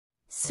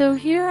So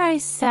here I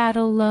sat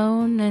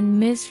alone and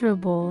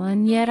miserable,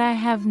 and yet I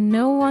have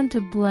no one to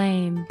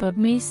blame but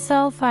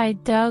myself. I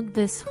dug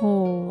this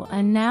hole,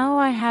 and now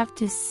I have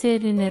to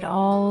sit in it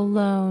all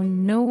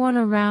alone. No one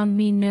around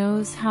me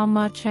knows how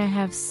much I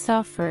have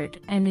suffered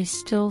and is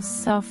still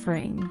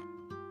suffering.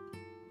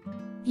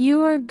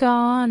 You are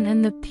gone,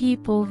 and the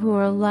people who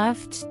are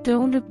left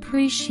don't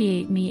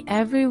appreciate me.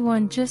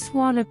 Everyone just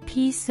wants a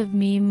piece of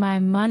me, my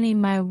money,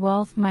 my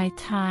wealth, my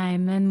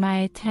time, and my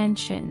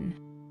attention.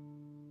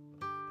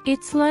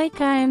 It's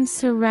like I am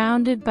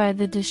surrounded by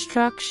the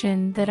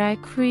destruction that I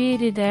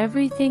created.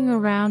 Everything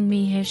around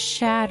me has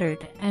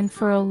shattered, and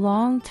for a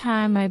long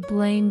time I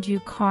blamed you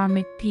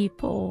karmic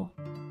people.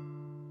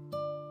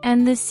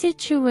 And the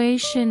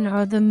situation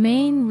are the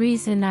main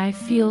reason I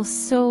feel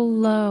so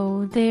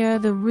low. They are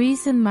the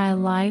reason my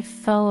life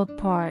fell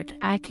apart.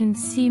 I can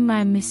see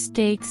my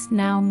mistakes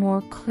now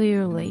more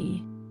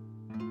clearly.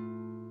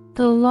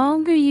 The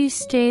longer you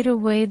stayed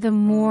away, the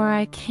more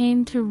I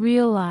came to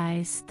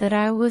realize that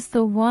I was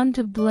the one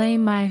to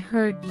blame. I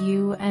hurt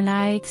you, and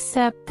I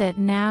accept that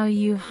now.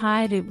 You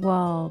hide it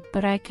well,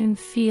 but I can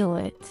feel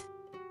it.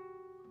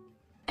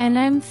 And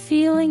I'm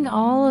feeling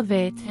all of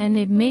it, and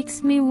it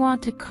makes me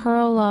want to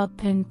curl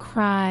up and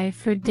cry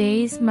for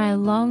days. My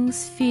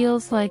lungs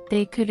feels like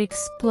they could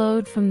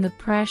explode from the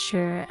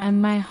pressure,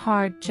 and my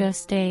heart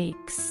just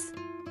aches.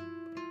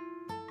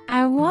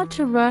 I want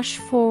to rush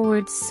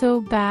forward so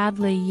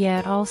badly,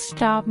 yet I'll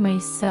stop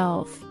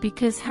myself,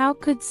 because how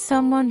could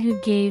someone who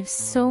gave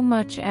so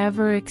much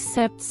ever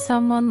accept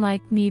someone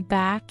like me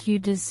back? You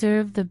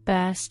deserve the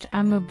best.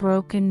 I'm a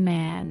broken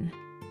man.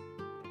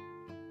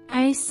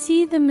 I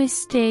see the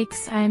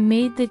mistakes I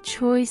made, the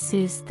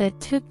choices that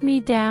took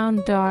me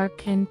down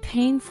dark and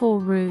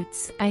painful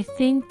routes. I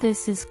think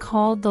this is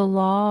called the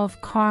law of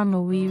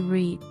karma we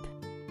reap.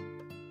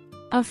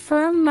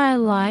 Affirm my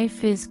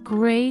life is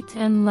great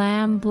and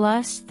lamb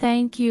blessed.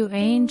 Thank you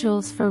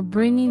angels for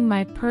bringing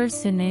my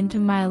person into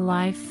my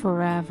life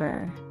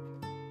forever.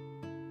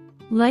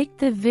 Like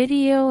the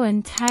video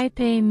and type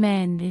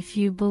amen if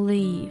you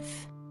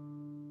believe.